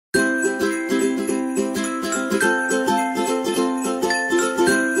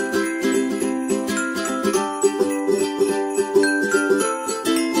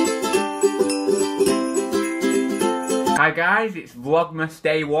Hi guys, it's Vlogmas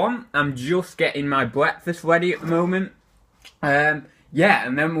Day 1. I'm just getting my breakfast ready at the moment. Yeah,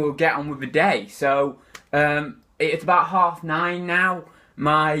 and then we'll get on with the day. So, it's about 9:30 now.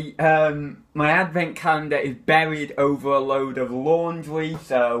 My advent calendar is buried over a load of laundry,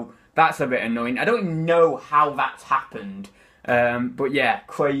 so that's a bit annoying. I don't even know how that's happened, but yeah,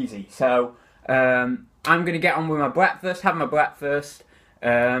 crazy. So, I'm going to get on with my breakfast, have my breakfast,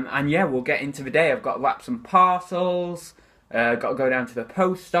 and yeah, we'll get into the day. I've got to wrap some parcels, got to go down to the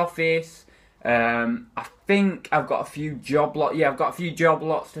post office. I think I've got a few job lots. Yeah, I've got a few job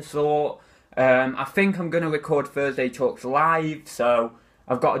lots to sort. I think I'm going to record Thursday Talks live, so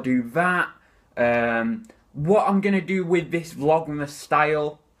I've got to do that. What I'm going to do with this Vlogmas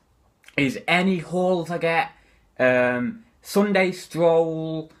style is any hauls I get, Sunday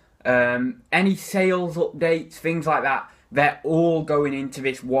stroll, any sales updates, things like that, they're all going into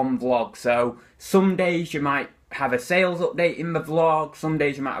this one vlog. So some days you might have a sales update in the vlog, some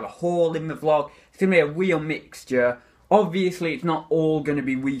days you might have a haul in the vlog. It's going to be a real mixture. Obviously it's not all going to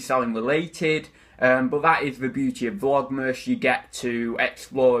be reselling related, but that is the beauty of Vlogmas. You get to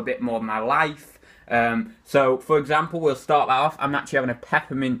explore a bit more of my life. So for example, we'll start that off. I'm actually having a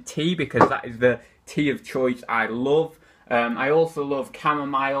peppermint tea because that is the tea of choice I love. I also love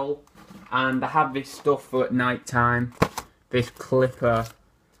chamomile, and I have this stuff for at night time, this Clipper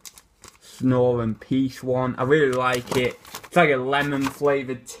Snore and Peace one. I really like it. It's like a lemon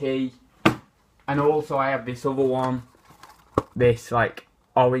flavoured tea. And also I have this other one, this like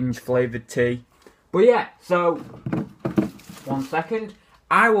orange flavoured tea. But yeah, so 1 second.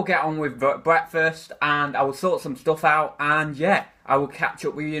 I will get on with breakfast and I will sort some stuff out, and yeah, I will catch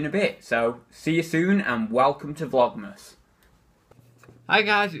up with you in a bit. So see you soon and welcome to Vlogmas. Hi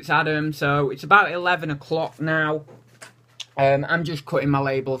guys, it's Adam. So it's about 11 o'clock now. I'm just cutting my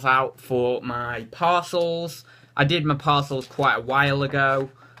labels out for my parcels. I did my parcels quite a while ago.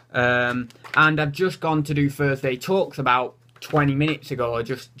 And I've just gone to do Thursday Talks about 20 minutes ago, or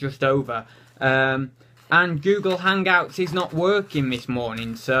just over. And Google Hangouts is not working this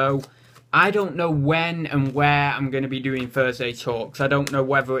morning, so I don't know when and where I'm going to be doing Thursday Talks. I don't know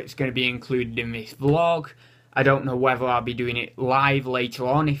whether it's going to be included in this vlog. I don't know whether I'll be doing it live later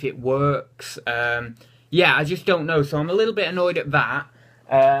on if it works. Yeah, I just don't know, so I'm a little bit annoyed at that.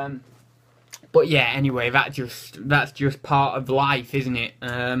 But yeah, anyway, that's just part of life, isn't it?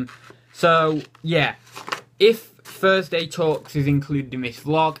 So yeah, if Thursday Talks is included in this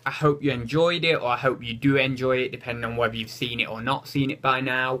vlog, I hope you enjoyed it, or I hope you do enjoy it, depending on whether you've seen it or not seen it by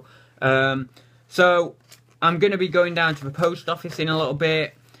now. So I'm going to be going down to the post office in a little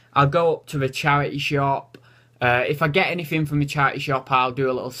bit. I'll go up to the charity shop. If I get anything from the charity shop, I'll do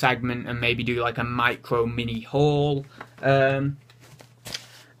a little segment and maybe do like a micro mini haul. And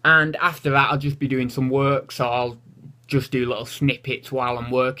after that, I'll just be doing some work, so I'll just do little snippets while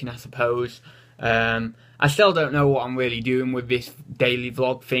I'm working, I suppose. I still don't know what I'm really doing with this daily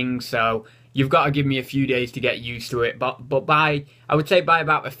vlog thing, so you've got to give me a few days to get used to it. But I would say by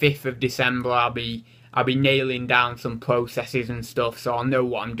about the 5th of December, I'll be nailing down some processes and stuff, so I'll know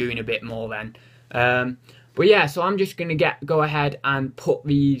what I'm doing a bit more then. But yeah, so I'm just gonna go ahead and put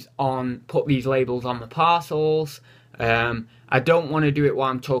these labels on the parcels. I don't want to do it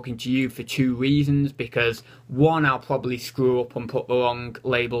while I'm talking to you for 2 reasons. Because one, I'll probably screw up and put the wrong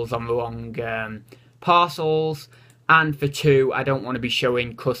labels on the wrong parcels, and for 2, I don't want to be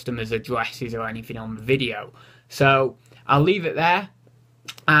showing customers' addresses or anything on the video. So I'll leave it there,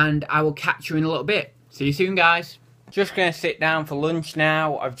 and I will catch you in a little bit. See you soon, guys. Just gonna sit down for lunch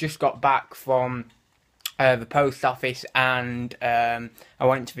now. I've just got back from the post office, and I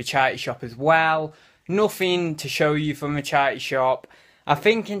went to the charity shop as well. Nothing to show you from the charity shop. I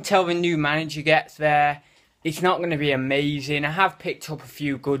think until the new manager gets there, it's not going to be amazing. I have picked up a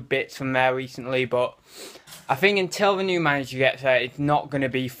few good bits from there recently, but I think until the new manager gets there, it's not going to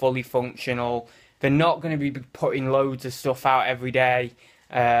be fully functional. They're not going to be putting loads of stuff out every day.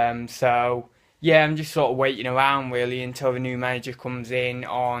 So yeah, I'm just sort of waiting around really until the new manager comes in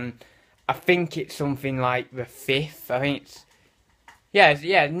on, I think it's something like the 5th. I think it's,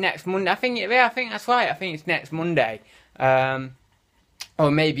 yeah, next Monday. I think that's right. I think it's next Monday. Or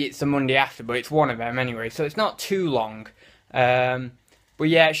maybe it's the Monday after, but it's one of them anyway. So it's not too long. But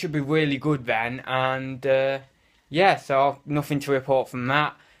yeah, it should be really good then. And yeah, so nothing to report from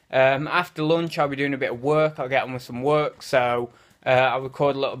that. After lunch, I'll be doing a bit of work. I'll get on with some work. So I'll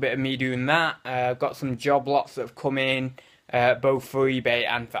record a little bit of me doing that. I've got some job lots that have come in, both for eBay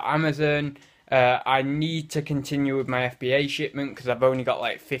and for Amazon. I need to continue with my FBA shipment because I've only got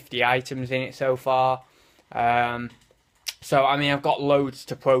like 50 items in it so far. So I mean, I've got loads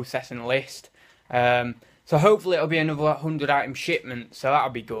to process and list. So So hopefully it'll be another 100 item shipment, so that'll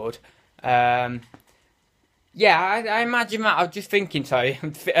be good. Yeah, I imagine that. I was just thinking, sorry.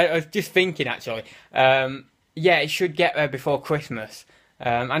 I was just thinking, actually. Yeah, it should get there before Christmas.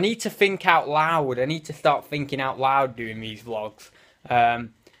 I need to think out loud. I need to start thinking out loud doing these vlogs. But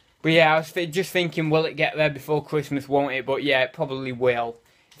yeah, I was just thinking, will it get there before Christmas, won't it? But yeah, it probably will.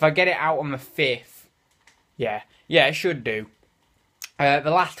 If I get it out on the 5th, yeah, it should do.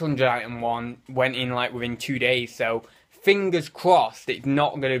 The last 100 item one went in like within 2 days, so fingers crossed it's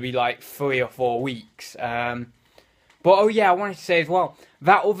not going to be like 3 or 4 weeks. But oh yeah, I wanted to say as well,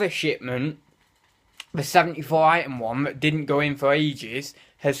 that other shipment, the 74 item one that didn't go in for ages,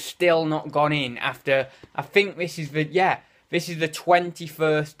 has still not gone in after, I think this is the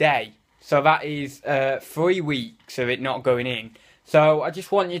 21st day. So that is 3 weeks of it not going in. So I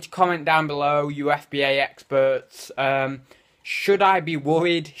just want you to comment down below, you FBA experts. Should I be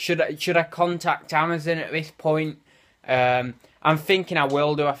worried? Should I contact Amazon at this point? I'm thinking I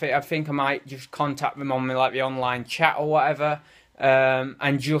will do. I think I might just contact them on like the online chat or whatever,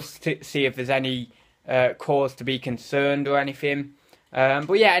 and just see if there's any cause to be concerned or anything.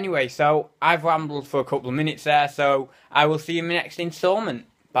 But yeah, anyway, so I've rambled for a couple of minutes there, so I will see you in the next installment.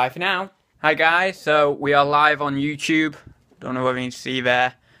 Bye for now. Hi guys, so we are live on YouTube. Don't know whether you can see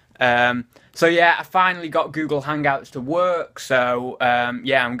there. So yeah, I finally got Google Hangouts to work, so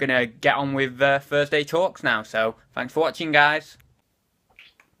yeah, I'm gonna get on with Thursday Talks now, so thanks for watching guys.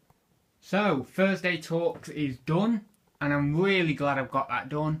 So, Thursday Talks is done, and I'm really glad I've got that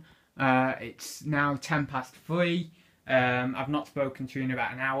done. It's now 3:10. I've not spoken to you in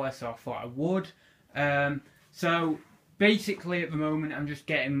about an hour, so I thought I would. So basically at the moment I'm just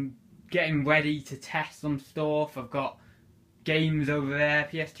getting ready to test some stuff. I've got games over there,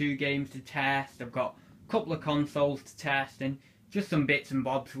 PS2 games to test. I've got a couple of consoles to test, and just some bits and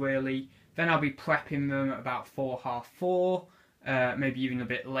bobs really. Then I'll be prepping them at about 4, half 4, maybe even a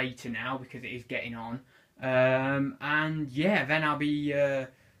bit later now because it is getting on. And yeah, then I'll be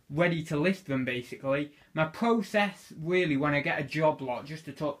ready to list them basically. My process really when I get a job lot, just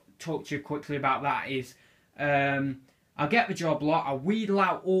to talk to you quickly about that, is I'll get the job lot, I'll wheedle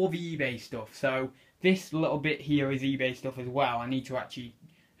out all the eBay stuff. So this little bit here is eBay stuff as well. I need to actually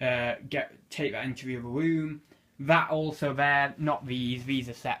take that into the other room. That also there, not these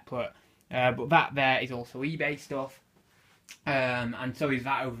are separate, but that there is also eBay stuff. And so is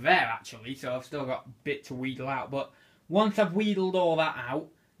that over there actually, so I've still got a bit to wheedle out. But once I've wheedled all that out,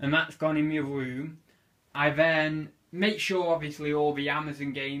 and that's gone in the other room, I then make sure obviously all the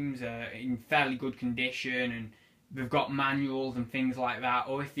Amazon games are in fairly good condition and they've got manuals and things like that,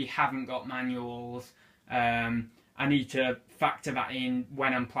 or if they haven't got manuals, I need to factor that in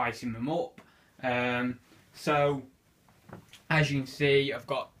when I'm pricing them up. So as you can see, I've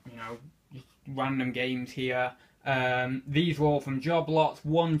got, you know, just random games here. These were all from job lots.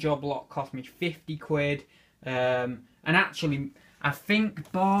 One job lot cost me 50 quid, and actually I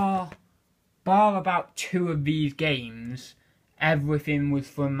think bar about 2 of these games, everything was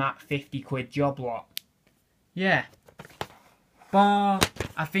from that 50 quid job lot. Yeah. Bar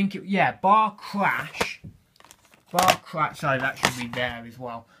Crash, sorry, that should be there as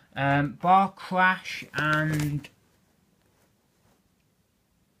well. Bar Crash and...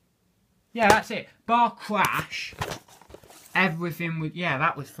 yeah, that's it. Bar Crash, everything was... yeah,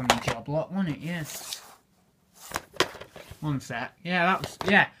 that was from the job lot, wasn't it? Yeah. One sec. Yeah, that was...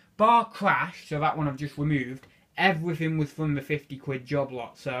 yeah. Bar Crash, so that one I've just removed, everything was from the 50 quid job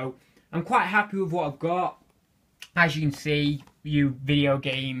lot. So I'm quite happy with what I've got. As you can see, you video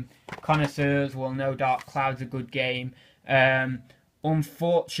game connoisseurs will know Dark Cloud's a good game.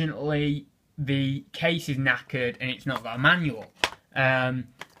 Unfortunately, the case is knackered and it's not got a manual.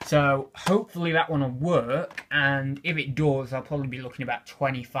 So hopefully that one will work, and if it does, I'll probably be looking about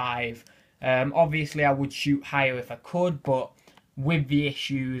 25. Obviously I would shoot higher if I could, but with the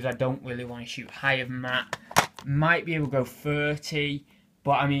issues I don't really want to shoot higher than that. Might be able to go 30,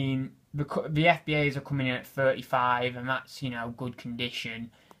 but I mean the FBAs are coming in at 35, and that's, you know, good condition.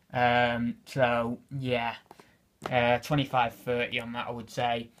 So yeah, 25, 30 on that I would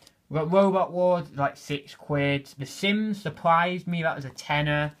say. Robot Wars, like 6 quid. The Sims surprised me, that was a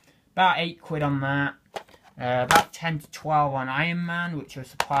tenner. About 8 quid on that. About 10 to 12 on Iron Man, which I was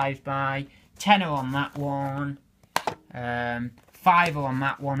surprised by. Tenner on that one. 5 on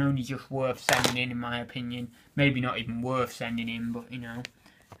that one, only just worth sending in my opinion. Maybe not even worth sending in, but you know.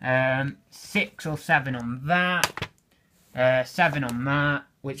 6 or 7 on that. 7 on that,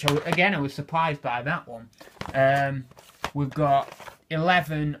 which again I was surprised by that one. We've got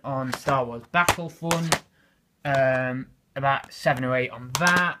 11 on Star Wars Battlefront, about 7 or 8 on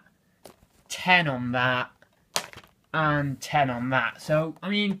that, 10 on that, and 10 on that. So, I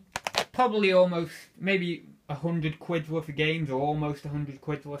mean, probably almost, maybe 100 quid's worth of games, or almost 100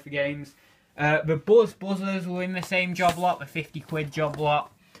 quid's worth of games. The buzzers were in the same job lot, the 50 quid job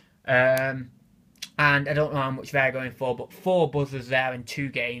lot. And I don't know how much they're going for, but 4 buzzers there in 2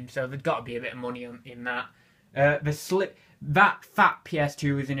 games, so there's got to be a bit of money in that. That fat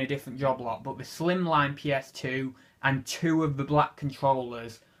PS2 was in a different job lot, but the slimline PS2 and 2 of the black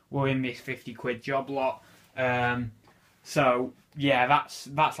controllers were in this 50 quid job lot. So yeah, that's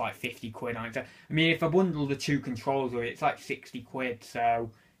like 50 quid on it. I mean, if I bundle the 2 controllers with it, it's like 60 quid.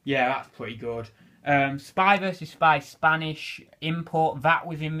 So yeah, that's pretty good. Spy vs Spy Spanish import, that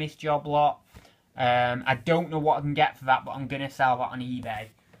was in this job lot. I don't know what I can get for that, but I'm gonna sell that on eBay.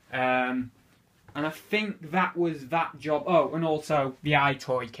 And I think that was that job. Oh, and also the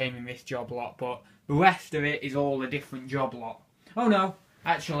iToy came in this job lot, but the rest of it is all a different job lot. Oh no,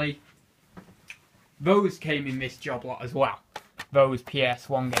 actually, those came in this job lot as well. Those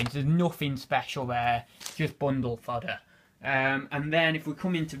PS1 games. There's nothing special there, just bundle fodder. And then if we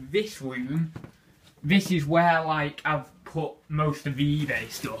come into this room, this is where like I've put most of the eBay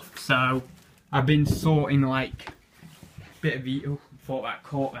stuff. So I've been sorting like a bit of the. Oh, thought that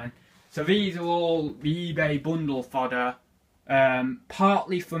caught then. So these are all the eBay bundle fodder,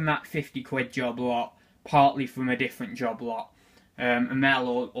 partly from that 50 quid job lot, partly from a different job lot, and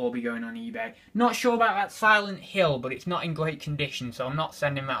they'll all be going on eBay. Not sure about that Silent Hill, but it's not in great condition, so I'm not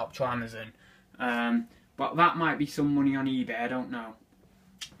sending that up to Amazon. But that might be some money on eBay, I don't know.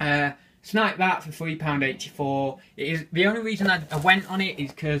 Snipe that for £3.84. It is the only reason I went on it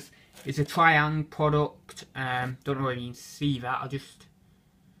is because it's a Triang product. Don't know whether you can see that. I'll just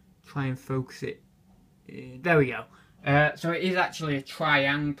try and focus it. There we go. So it is actually a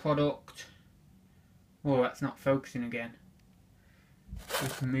Triang product. Oh, that's not focusing again. We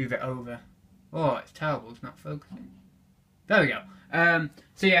can move it over. Oh, it's terrible. It's not focusing. There we go.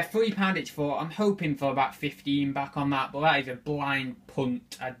 So yeah, £3.84. I'm hoping for about 15 back on that, but that is a blind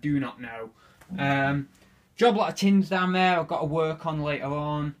punt. I do not know. Job lot of tins down there. I've got to work on later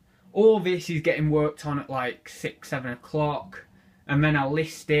on. All this is getting worked on at like 6, 7 o'clock, and then I'll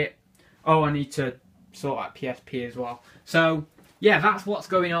list it. Oh, I need to sort out PSP as well. So yeah, that's what's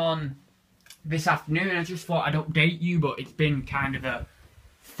going on this afternoon. I just thought I'd update you, but it's been kind of a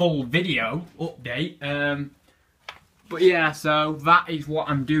full video update. But yeah, so that is what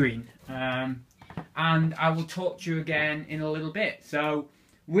I'm doing. And I will talk to you again in a little bit. So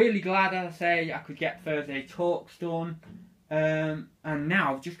really glad, as I say, I could get Thursday talks done. And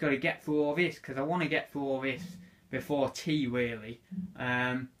now I've just got to get through all this, because I want to get through all this before tea, really.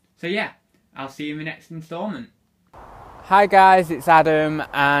 So yeah, I'll see you in the next instalment. Hi guys, it's Adam,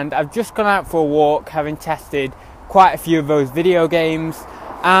 and I've just gone out for a walk, having tested quite a few of those video games,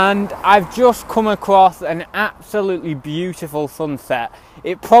 and I've just come across an absolutely beautiful sunset.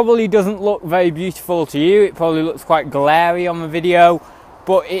 It probably doesn't look very beautiful to you, it probably looks quite glary on the video,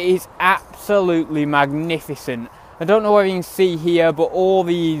 but it is absolutely magnificent. I don't know whether you can see here, but all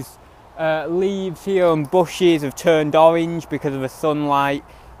these leaves here and bushes have turned orange because of the sunlight.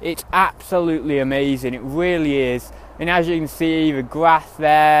 It's absolutely amazing, it really is. And as you can see, the grass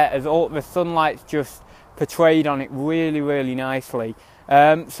there, as all the sunlight's just portrayed on it really, really nicely.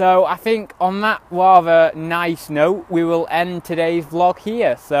 So I think on that rather nice note, we will end today's vlog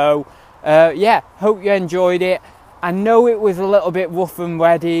here. So yeah, hope you enjoyed it. I know it was a little bit rough and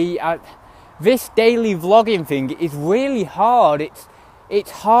ready. This daily vlogging thing is really hard.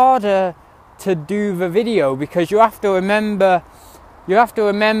 It's harder to do the video because you have to remember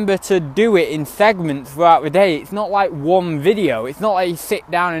to do it in segments throughout the day. It's not like one video. It's not like you sit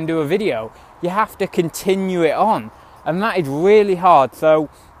down and do a video. You have to continue it on, and that is really hard. So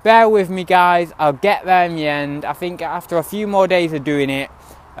bear with me guys, I'll get there in the end. I think after a few more days of doing it,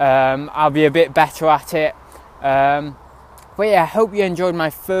 I'll be a bit better at it. But yeah, I hope you enjoyed my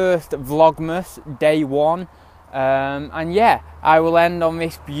first Vlogmas day 1. And yeah, I will end on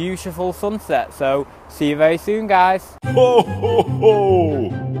this beautiful sunset. So see you very soon guys. Ho ho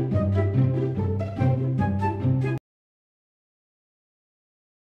ho!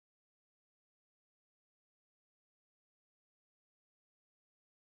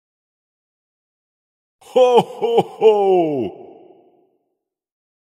 Ho ho ho!